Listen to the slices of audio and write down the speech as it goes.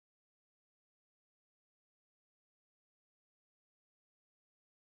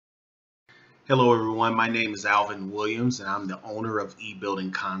Hello, everyone. My name is Alvin Williams, and I'm the owner of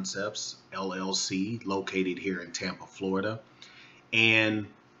eBuilding Concepts LLC, located here in Tampa, Florida. And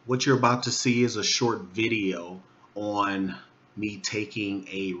what you're about to see is a short video on me taking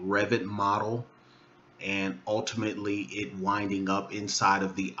a Revit model and ultimately it winding up inside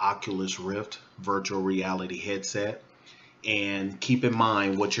of the Oculus Rift virtual reality headset. And keep in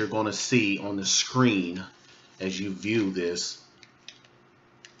mind what you're going to see on the screen as you view this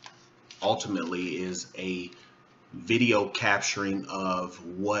ultimately is a video capturing of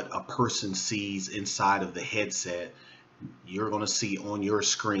what a person sees inside of the headset. You're going to see on your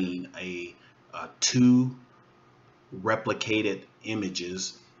screen two replicated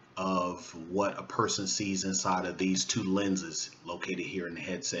images of what a person sees inside of these two lenses located here in the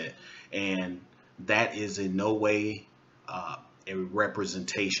headset, and that is in no way a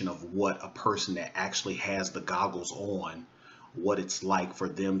representation of what a person that actually has the goggles on, what it's like for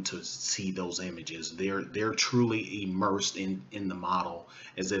them to see those images. They're truly immersed in the model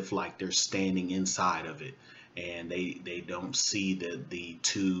as if like they're standing inside of it, and they don't see the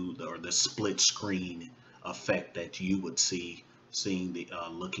two or the split screen effect that you would see seeing the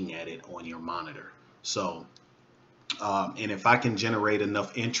looking at it on your monitor. So and if I can generate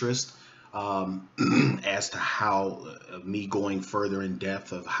enough interest as to how me going further in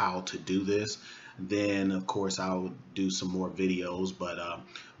depth of how to do this, then of course I'll do some more videos. But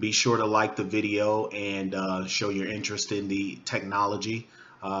be sure to like the video and show your interest in the technology.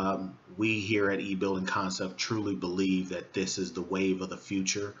 We here at eBuilding Concept truly believe that this is the wave of the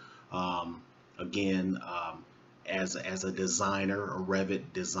future. Again, as a designer, a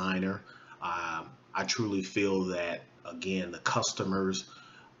Revit designer, I truly feel that, again, the customers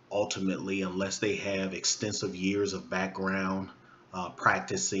ultimately, unless they have extensive years of background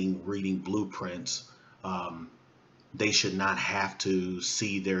practicing reading blueprints, they should not have to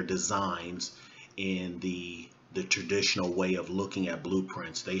see their designs in the traditional way of looking at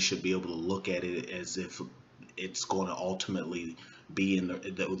blueprints. They should be able to look at it as if it's going to ultimately be in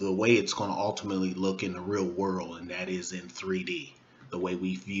the way it's going to ultimately look in the real world, and that is in 3D, the way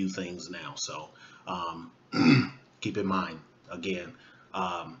we view things now. So keep in mind, again,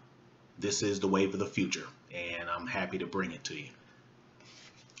 this is the wave of the future, and I'm happy to bring it to you.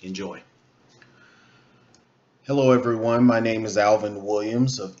 Enjoy. Hello, everyone. My name is Alvin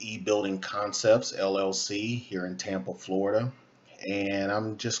Williams of eBuilding Concepts LLC here in Tampa, Florida, and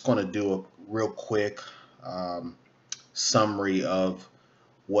I'm just going to do a real quick summary of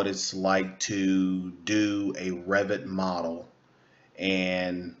what it's like to do a Revit model,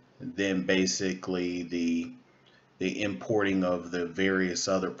 and then basically the importing of the various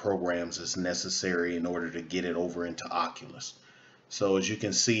other programs that's necessary in order to get it over into Oculus. So as you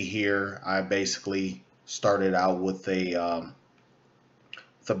can see here, I basically started out with the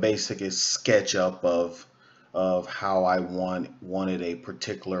basic sketch up of how I wanted a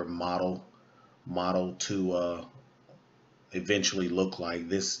particular model to eventually look like.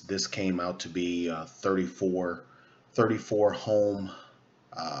 This came out to be 34 home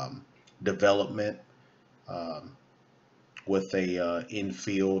development, with a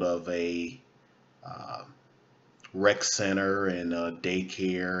infield of a uh, rec center and a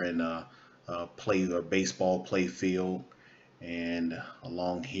daycare and a play or baseball play field, and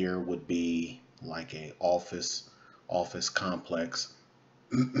along here would be like a office complex.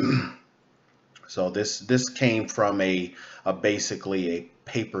 So this came from a basically a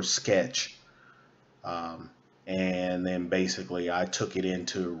paper sketch, and then basically I took it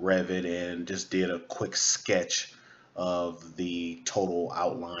into Revit and just did a quick sketch of the total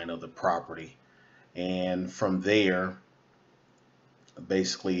outline of the property, and from there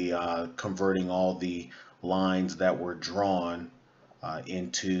basically converting all the lines that were drawn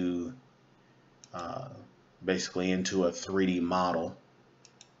into uh, basically into a 3D model,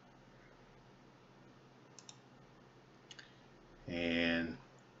 and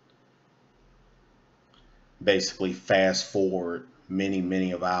basically fast forward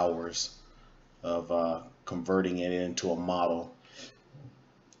many of hours of converting it into a model,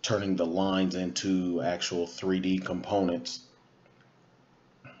 turning the lines into actual 3D components.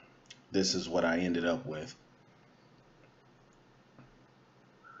 This is what I ended up with.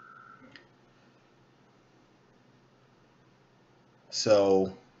 So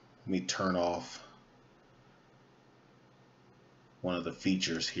let me turn off one of the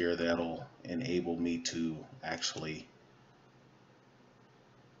features here that'll enable me to actually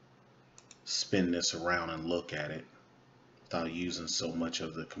spin this around and look at it without using so much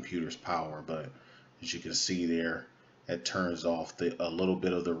of the computer's power. But as you can see there, it turns off a little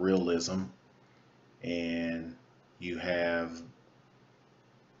bit of the realism, and you have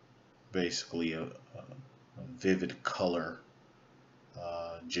basically a vivid color,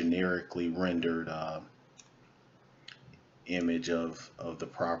 generically rendered image of the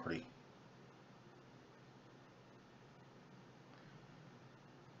property.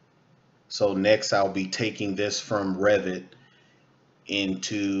 So next I'll be taking this from Revit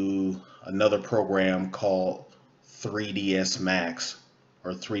into another program called 3ds Max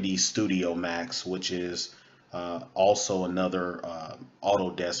or 3D Studio Max, which is also another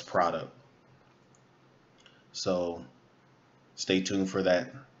Autodesk product. So stay tuned for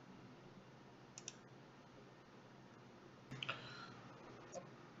that.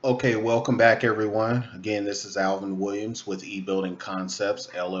 Okay, welcome back everyone. Again, this is Alvin Williams with eBuilding Concepts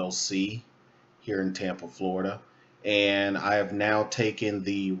LLC here in Tampa, Florida. And I have now taken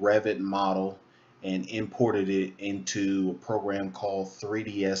the Revit model and imported it into a program called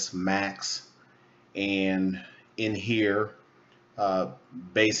 3ds Max. And in here,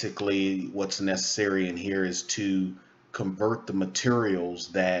 basically what's necessary in here is to convert the materials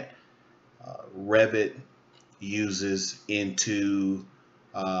that Revit uses into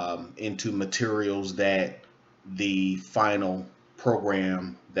materials that the final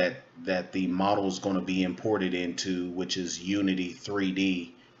program that the model is going to be imported into, which is Unity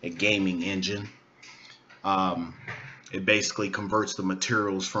 3D, a gaming engine. It basically converts the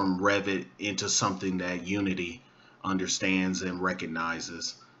materials from Revit into something that Unity understands and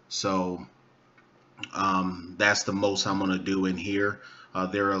recognizes. So that's the most I'm going to do in here.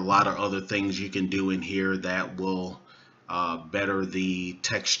 There are a lot of other things you can do in here that will better the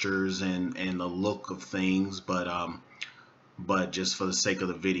textures and the look of things, but just for the sake of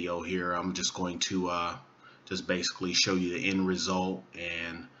the video here, I'm just going to just basically show you the end result,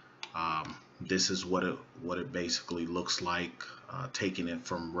 and this is what it basically looks like, taking it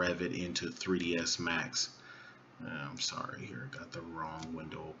from Revit into 3ds Max. I'm sorry, here I got the wrong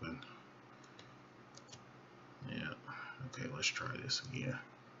window open. Yeah, okay, let's try this again.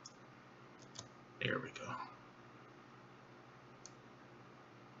 There we go.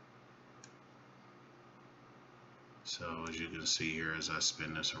 So as you can see here, as I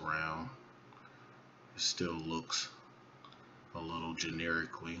spin this around, it still looks a little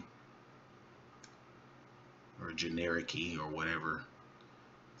generically, or generic-y, or whatever,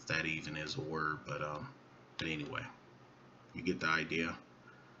 if that even is a word, but anyway, you get the idea.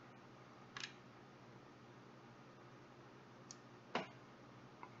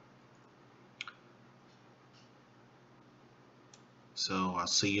 So I'll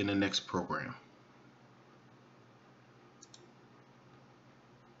see you in the next program.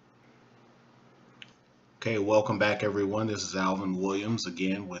 Okay, welcome back everyone. This is Alvin Williams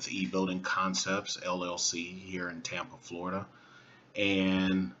again with eBuilding Concepts LLC here in Tampa, Florida.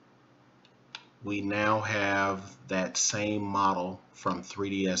 And we now have that same model from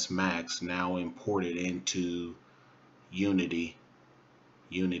 3ds Max now imported into Unity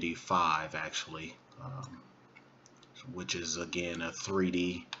 5 actually, which is again a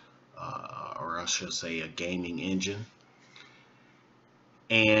 3D or I should say a gaming engine.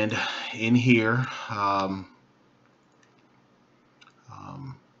 And in here,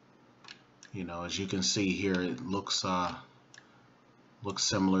 you know, as you can see here, it looks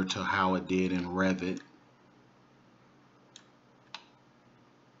similar to how it did in Revit.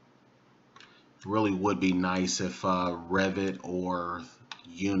 It really would be nice if Revit or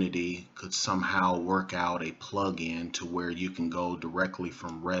Unity could somehow work out a plug-in to where you can go directly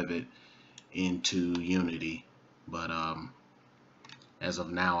from Revit into Unity, but as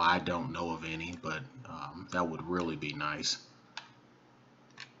of now I don't know of any, but that would really be nice.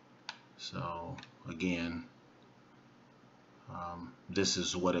 So again, this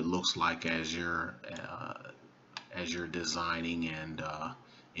is what it looks like as you're designing and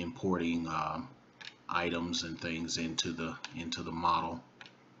importing items and things into the model.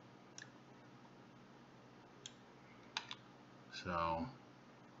 So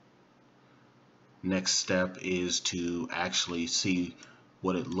next step is to actually see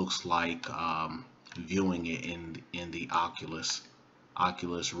what it looks like viewing it in the Oculus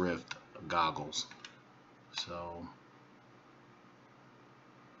Rift goggles. So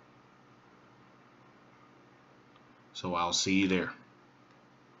I'll see you there.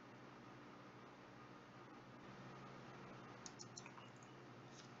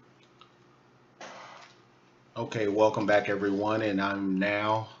 Okay, welcome back everyone, and I'm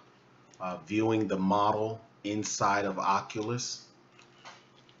now viewing the model inside of Oculus.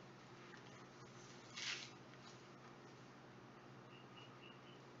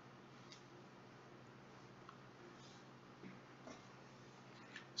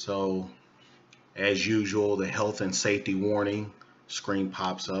 So as usual, the health and safety warning screen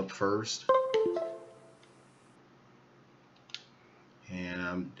pops up first.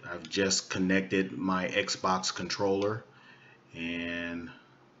 And I've just connected my Xbox controller, and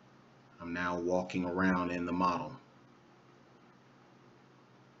I'm now walking around in the model.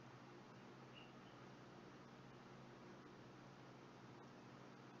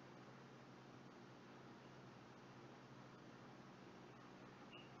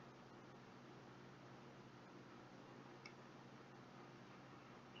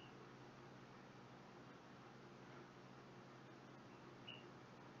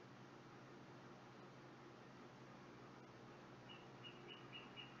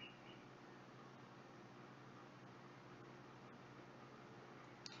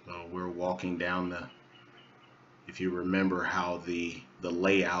 So we're walking down the, if you remember how the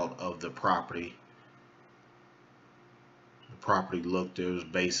layout of the property looked, there was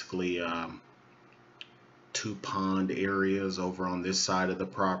basically two pond areas over on this side of the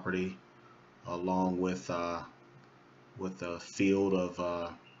property, along with a field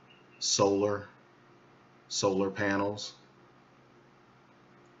of solar panels.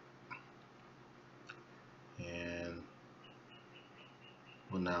 And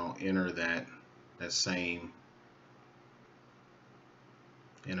we'll now enter that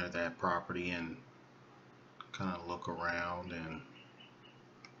property and kind of look around. And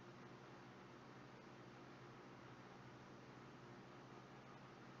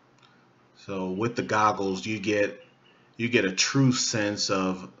so with the goggles, you get a true sense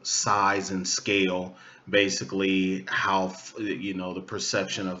of size and scale, basically how, you know, the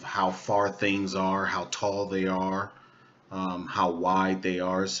perception of how far things are, how tall they are, how wide they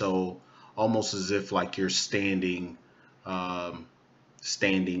are. So almost as if like you're standing in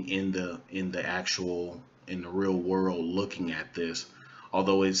the real world looking at this,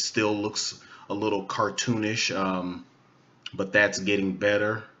 although it still looks a little cartoonish, but that's getting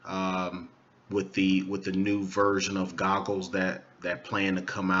better with the new version of goggles that plan to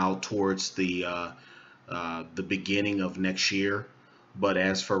come out towards the beginning of next year. But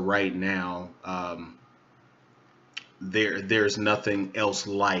as for right now, there's nothing else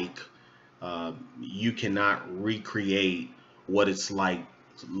like. You cannot recreate what it's like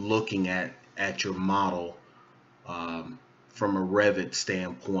looking at your model from a Revit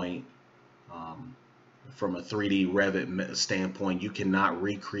standpoint. From a 3D Revit standpoint, you cannot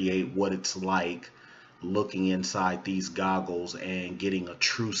recreate what it's like looking inside these goggles and getting a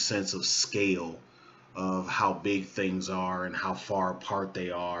true sense of scale of how big things are and how far apart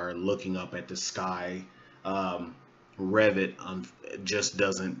they are, looking up at the sky. Revit just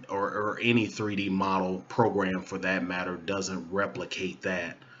doesn't, or any 3D model program for that matter, doesn't replicate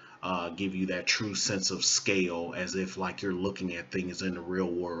that, give you that true sense of scale as if like you're looking at things in the real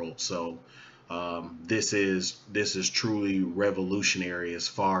world. So this is truly revolutionary as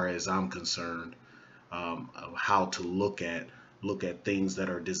far as I'm concerned, of how to look at things that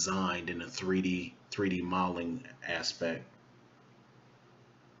are designed in a 3D modeling aspect.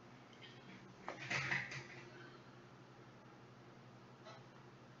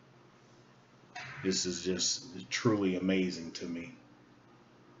 This is just truly amazing to me.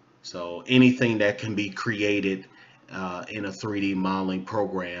 So anything that can be created in a 3D modeling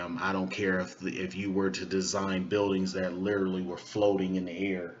program, I don't care if you were to design buildings that literally were floating in the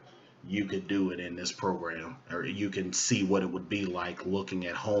air, you could do it in this program, or you can see what it would be like looking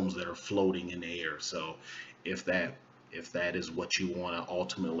at homes that are floating in the air. So if that is what you want to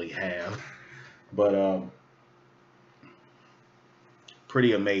ultimately have, but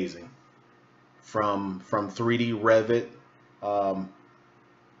pretty amazing. From 3D Revit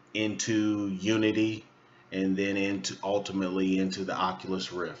into Unity, and then ultimately into the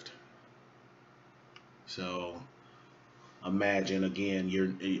Oculus Rift. So imagine again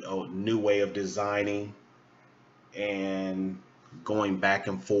your new way of designing and going back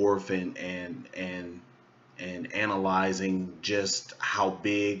and forth and analyzing just how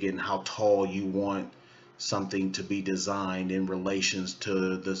big and how tall you want something to be designed in relations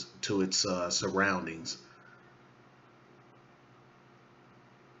to its surroundings.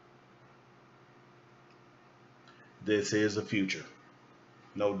 This is the future,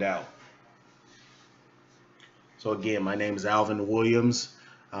 no doubt. So again, my name is Alvin Williams,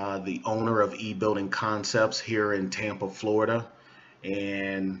 the owner of eBuilding Concepts here in Tampa, Florida.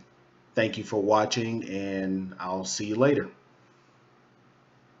 And thank you for watching, and I'll see you later.